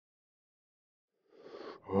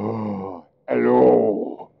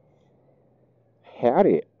Hello.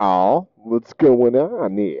 Howdy, all. What's going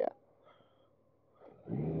on here?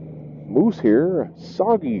 Moose here.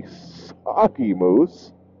 Soggy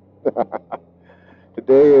Moose.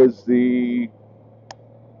 Today is I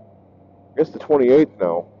guess the 28th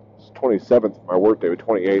now. It's 27th, my work day, the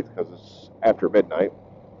 28th, because it's after midnight.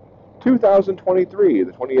 2023,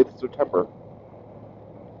 the 28th of September.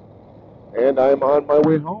 And I'm on my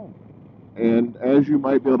way home. And as you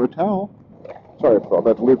might be able to tell, sorry, I'm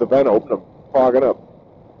about to leave the vent open. I'm fogging up.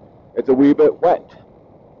 It's a wee bit wet.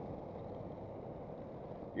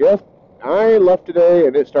 Yes, I left today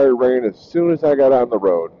and it started raining as soon as I got on the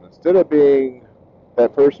road. And instead of being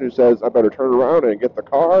that person who says, I better turn around and get the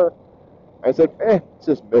car, I said, it's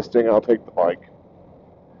just misting, I'll take the bike.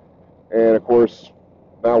 And of course,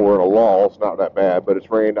 now we're in a lull, it's not that bad, but it's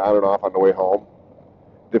rained on and off on the way home.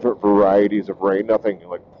 Different varieties of rain, nothing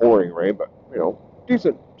like pouring rain, but,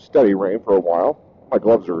 decent, steady rain for a while. My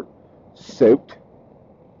gloves are soaked.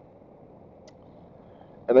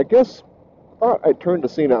 And I guess I thought I'd turn the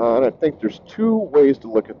Cena on. I think there's two ways to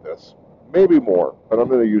look at this. Maybe more, but I'm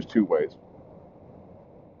going to use two ways.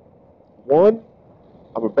 One,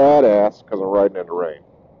 I'm a badass because I'm riding in the rain.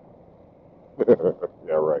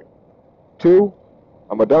 Yeah, right. Two,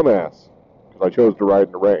 I'm a dumbass because I chose to ride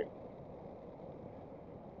in the rain.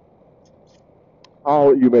 I'll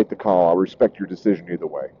let you make the call. I'll respect your decision either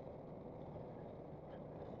way.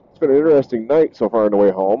 It's been an interesting night so far on the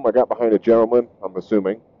way home. I got behind a gentleman, I'm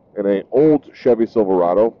assuming, in an old Chevy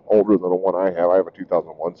Silverado, older than the one I have. I have a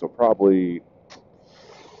 2001, so probably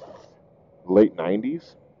late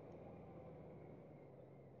 90s.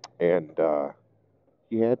 And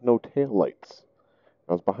he had no taillights.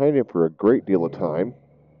 I was behind him for a great deal of time.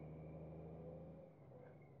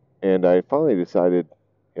 And I finally decided,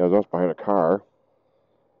 I was behind a car,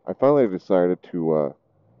 I finally decided to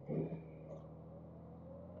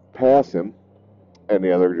pass him and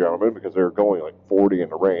the other gentleman because they were going like 40 in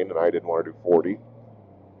the rain and I didn't want to do 40.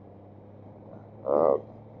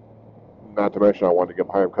 Not to mention I wanted to get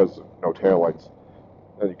behind him because of no taillights.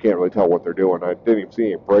 And you can't really tell what they're doing. I didn't even see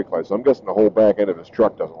any brake lights. So I'm guessing the whole back end of his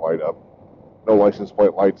truck doesn't light up. No license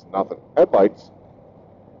plate lights, nothing. Headlights.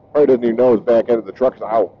 Probably doesn't even know his back end of the truck's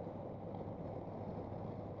out.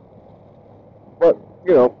 But,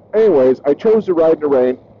 anyways, I chose to ride in the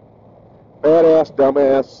rain. Badass,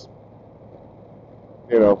 dumbass,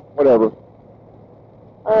 whatever.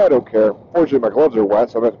 I don't care. Fortunately, my gloves are wet,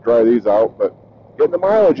 so I'm going to have to dry these out. But getting the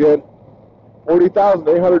mileage in,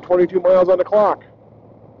 40,822 miles on the clock.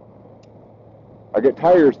 I get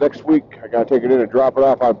tires next week. I got to take it in and drop it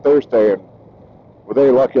off on Thursday, and with any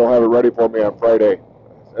luck, he'll have it ready for me on Friday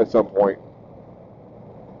at some point.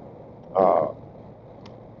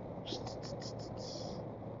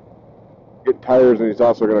 Get tires, and he's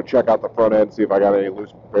also going to check out the front end, see if I got any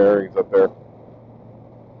loose bearings up there.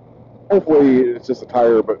 Hopefully, it's just a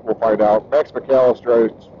tire, but we'll find out. Max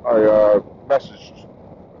McAllister, I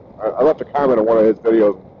left a comment on one of his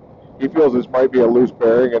videos. He feels this might be a loose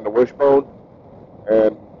bearing in the wishbone,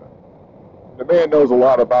 and the man knows a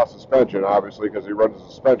lot about suspension, obviously, because he runs a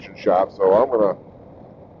suspension shop. So I'm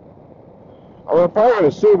probably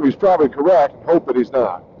assume he's probably correct and hope that he's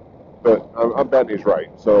not. But I'm betting he's right.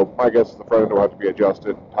 So my guess is the front end will have to be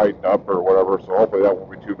adjusted, tightened up, or whatever. So hopefully that won't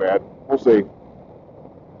be too bad. We'll see.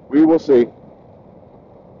 We will see.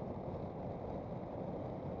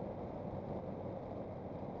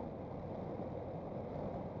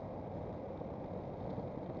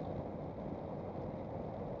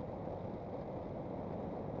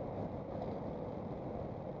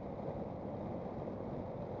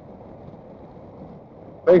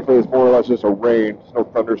 Thankfully, it's more or less just a rain. It's no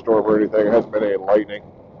thunderstorm or anything. It hasn't been any lightning.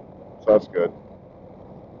 So that's good.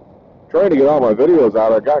 Trying to get all my videos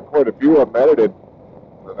out. I got quite a few of them edited.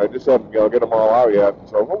 I just haven't get them all out yet.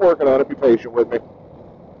 So we're working on it. Be patient with me.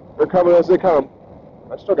 They're coming as they come.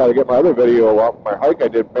 I still got to get my other video out. My hike I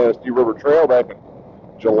did Manistee River Trail back in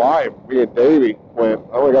July. Me and Davey went.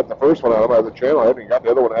 I only got the first one out of my other channel. I haven't even got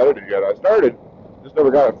the other one edited yet. I started, just never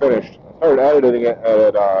got it finished. I started editing it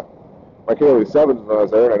at my Kaylee 7s when I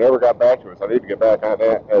was there, and I never got back to it. So I need to get back on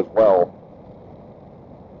that as well.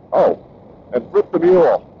 Oh, and Flip the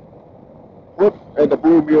Mule. Flip and the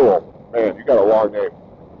Blue Mule. Man, you got a long name.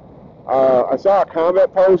 I saw a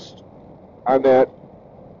comment post on that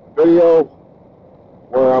video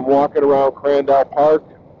where I'm walking around Crandall Park,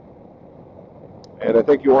 and I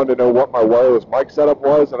think you wanted to know what my wireless mic setup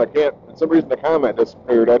was, and I can't, for some reason the comment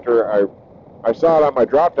disappeared after I saw it on my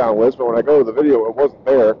drop-down list, but when I go to the video, it wasn't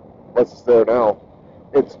there, unless it's there now.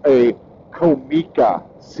 It's a Comica,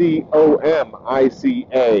 C-O-M-I-C-A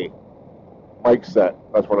mic set.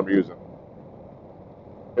 That's what I'm using.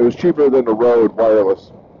 It was cheaper than the Rode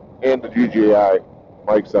wireless and the DJI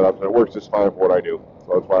mic setup, and it works just fine for what I do.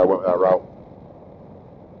 So that's why I went that route.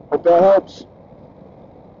 Hope that helps.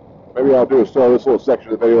 Maybe I'll do this little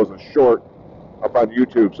section of the video as a short up on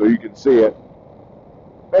YouTube so you can see it.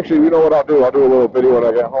 Actually, you know what I'll do? I'll do a little video when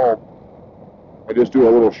I get home. I just do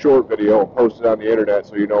a little short video and post it on the internet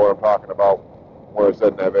so you know what I'm talking about when I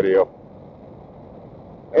said in that video.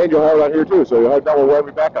 And you'll have it on here too, so you'll have double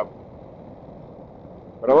whammy backup.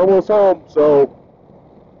 But I'm almost home, so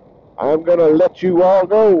I'm going to let you all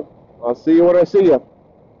go. I'll see you when I see you.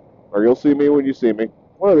 Or you'll see me when you see me.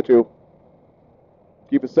 One of the two.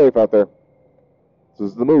 Keep it safe out there.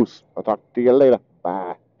 This is the Moose. I'll talk to you later.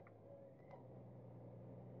 Bye.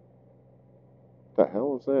 What the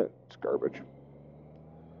hell is that? It's garbage.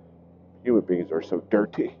 Human beings are so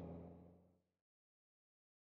dirty.